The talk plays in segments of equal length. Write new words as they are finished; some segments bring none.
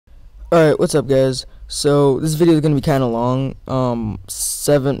Alright, what's up guys? So this video is gonna be kinda long,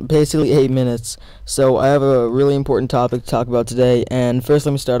 basically 8 minutes. So I have a really important topic to talk about today, and first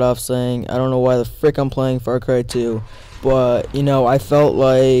let me start off saying I don't know why the frick I'm playing Far Cry 2, but I felt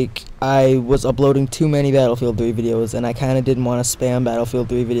like I was uploading too many Battlefield 3 videos, and I kinda didn't want to spam Battlefield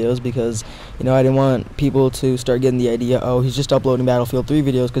 3 videos because I didn't want people to start getting the idea, oh, he's just uploading Battlefield 3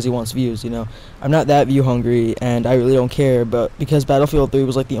 videos because he wants views. I'm not that view hungry, and I really don't care, but because Battlefield 3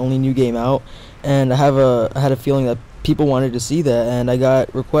 was like the only new game out, and I had a feeling that people wanted to see that, and I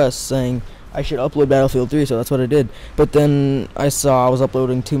got requests saying I should upload Battlefield 3, so that's what I did. But then I saw I was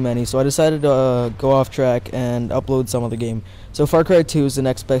uploading too many, so I decided to go off track and upload some other game. So Far Cry 2 is the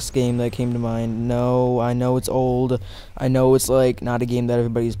next best game that came to mind. No, I know it's old. I know it's like not a game that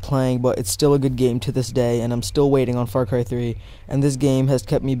everybody's playing, but it's still a good game to this day, and I'm still waiting on Far Cry 3. And this game has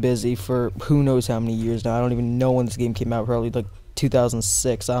kept me busy for who knows how many years now. I don't even know when this game came out, probably like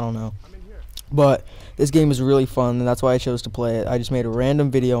 2006, I don't know. But this game is really fun, and that's why I chose to play it. I just made a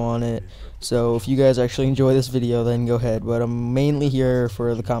random video on it, so if you guys actually enjoy this video, then go ahead. But I'm mainly here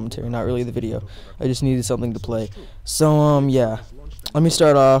for the commentary, not really the video. I just needed something to play. So, yeah. Let me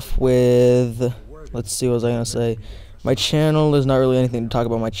start off with, let's see, what was I going to say? My channel, there's not really anything to talk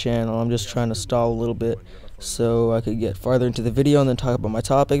about my channel. I'm just trying to stall a little bit so I could get farther into the video and then talk about my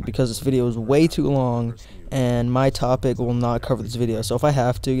topic, because this video is way too long and my topic will not cover this video. So if I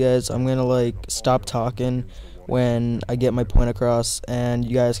have to, guys, I'm gonna stop talking when I get my point across, and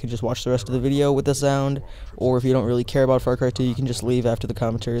you guys can just watch the rest of the video with the sound, or if you don't really care about Far Cry 2, you can just leave after the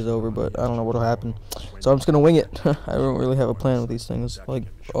commentary is over. But I don't know what'll happen, so I'm just gonna wing it. I don't really have a plan with these things, like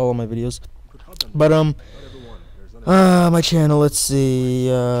all of my videos. But my channel, let's see,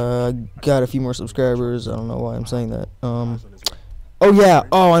 got a few more subscribers. I don't know why I'm saying that. Oh yeah,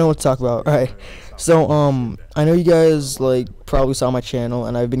 I know what to talk about. Alright, so, I know you guys, probably saw my channel,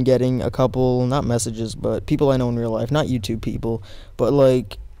 and I've been getting a couple, not messages, but people I know in real life, not YouTube people, but,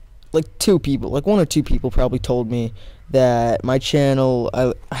 two people, one or two people probably told me that my channel,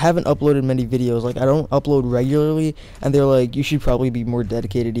 I haven't uploaded many videos, I don't upload regularly, and they're like, you should probably be more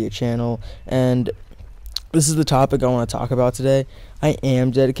dedicated to your channel, and this is the topic I want to talk about today. I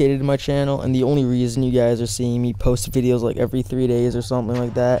am dedicated to my channel, and the only reason you guys are seeing me post videos every 3 days or something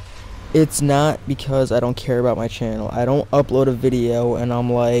like that, it's not because I don't care about my channel. I don't upload a video and I'm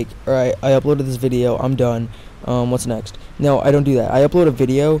like, alright, I uploaded this video, I'm done, what's next? No, I don't do that. I upload a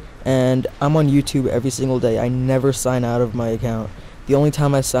video and I'm on YouTube every single day. I never sign out of my account. The only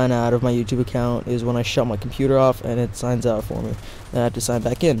time I sign out of my YouTube account is when I shut my computer off and it signs out for me. Then I have to sign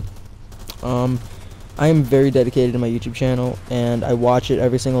back in. I am very dedicated to my YouTube channel, and I watch it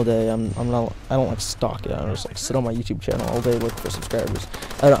every single day. I don't stalk it. I don't just sit on my YouTube channel all day looking for subscribers.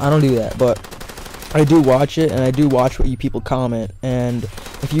 I don't do that, but I do watch it, and I do watch what you people comment. And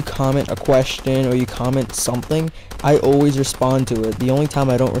if you comment a question or you comment something, I always respond to it. The only time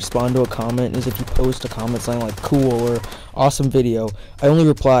I don't respond to a comment is if you post a comment saying cool or awesome video. I only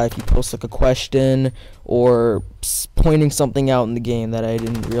reply if you post a question or pointing something out in the game that I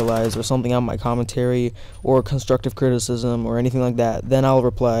didn't realize, or something on my commentary, or constructive criticism or anything like that. Then I'll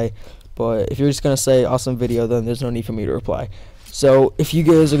reply. But if you're just gonna say awesome video, then there's no need for me to reply. So if you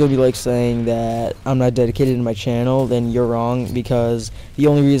guys are going to be saying that I'm not dedicated to my channel, then you're wrong, because the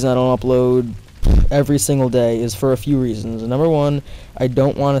only reason I don't upload every single day is for a few reasons. Number one, I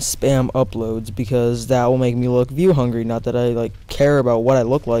don't want to spam uploads, because that will make me look view hungry. Not that I care about what I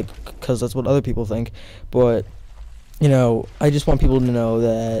look like, because that's what other people think, but I just want people to know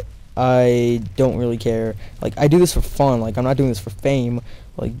that I don't really care. I do this for fun. I'm not doing this for fame.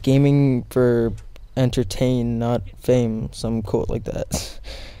 Gaming for entertain, not fame, some quote like that.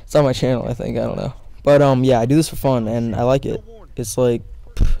 It's on my channel, I think. I don't know, but yeah, I do this for fun and I like it. It's I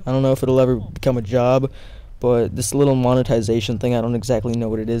don't know if it'll ever become a job, but this little monetization thing, I don't exactly know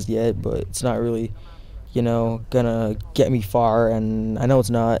what it is yet, but it's not really gonna get me far, and I know it's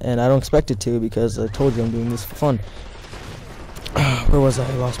not, and I don't expect it to, because I told you I'm doing this for fun. Where was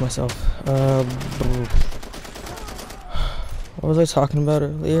I lost myself. What was I talking about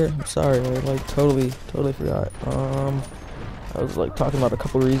earlier? I'm sorry, I totally forgot. I was talking about a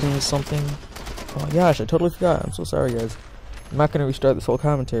couple reasons or something. Oh my gosh, I totally forgot. I'm so sorry, guys. I'm not gonna restart this whole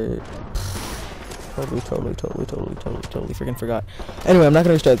commentary. Totally freaking forgot. Anyway, I'm not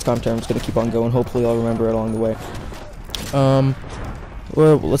gonna restart this commentary. I'm just gonna keep on going. Hopefully I'll remember it along the way.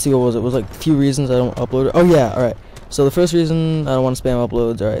 Well, let's see, what was it? It was a few reasons I don't upload it. Oh yeah, alright. So the first reason, I don't want to spam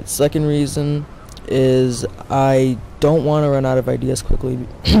uploads. Alright, second reason is I don't want to run out of ideas quickly.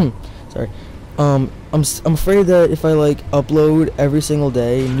 Sorry. I'm afraid that if I upload every single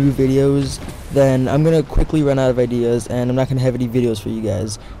day new videos, then I'm gonna quickly run out of ideas, and I'm not gonna have any videos for you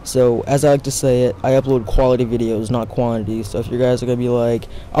guys. So as I like to say it, I upload quality videos, not quantity. So if you guys are gonna be like,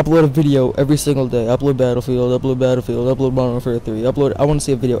 upload a video every single day, upload Battlefield, upload Modern Warfare 3, I want to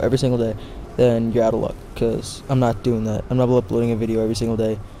see a video every single day, then you're out of luck, because I'm not doing that. I'm not uploading a video every single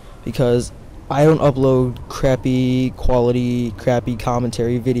day, because I don't upload crappy quality, crappy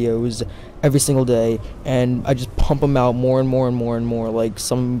commentary videos every single day, and I just pump them out more and more and more and more, like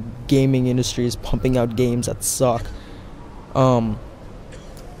some gaming industry is pumping out games that suck. Not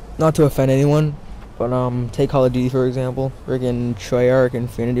to offend anyone, but take Call of Duty for example. Friggin' Treyarch,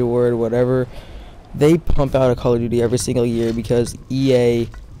 Infinity Ward, whatever, they pump out a Call of Duty every single year because EA,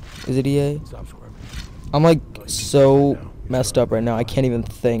 is it EA? I'm like so messed up right now, I can't even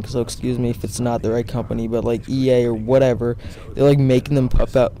think, so excuse me if it's not the right company, but like EA or whatever, they're like making them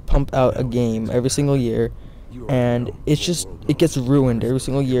pump out a game every single year, and it gets ruined every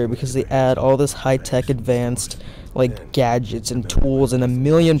single year because they add all this high-tech advanced like gadgets and tools and a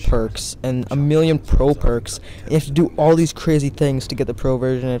million perks and a million pro perks, and you have to do all these crazy things to get the pro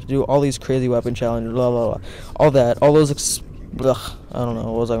version, you have to do all these crazy weapon challenges, blah blah blah, all those I don't know,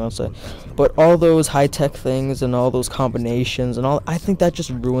 what was I gonna say? But all those high-tech things and all those combinations and all, I think that just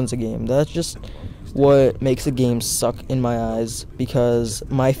ruins a game. That's just what makes a game suck in my eyes, because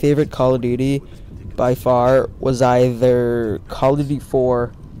my favorite Call of Duty by far was either Call of Duty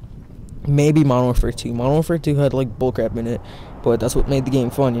 4, maybe Modern Warfare 2. Modern Warfare 2 had like bullcrap in it, but that's what made the game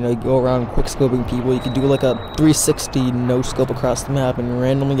fun. You know, you go around quick-scoping people, you could do like a 360 no-scope across the map and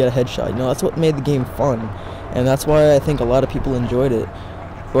randomly get a headshot. You know, that's what made the game fun, and that's why I think a lot of people enjoyed it.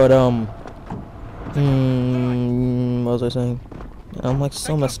 But what was I saying? I'm like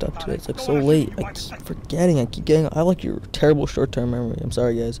so messed up today. It's like so late. I keep forgetting. I like your terrible short-term memory. I'm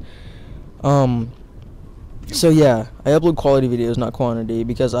sorry, guys. So yeah, I upload quality videos, not quantity,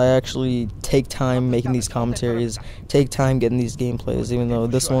 because I actually take time making these commentaries, take time getting these gameplays, even though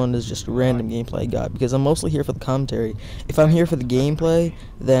this one is just random gameplay I got, because I'm mostly here for the commentary. If I'm here for the gameplay,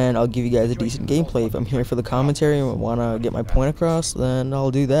 then I'll give you guys a decent gameplay. If I'm here for the commentary and want to get my point across, then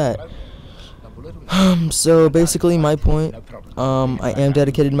I'll do that. So basically my point, I am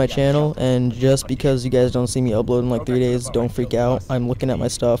dedicated to my channel, and just because you guys don't see me upload in like 3 days, don't freak out. I'm looking at my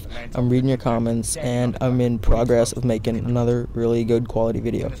stuff, I'm reading your comments, and I'm in progress of making another really good quality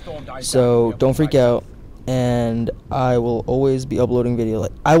video. So don't freak out, and I will always be uploading videos.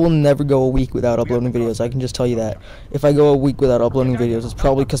 Like, I will never go a week without uploading videos, I can just tell you that. If I go a week without uploading videos, it's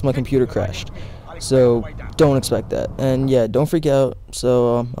probably because my computer crashed. So don't expect that. And yeah, don't freak out.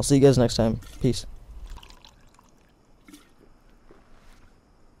 So I'll see you guys next time. Peace.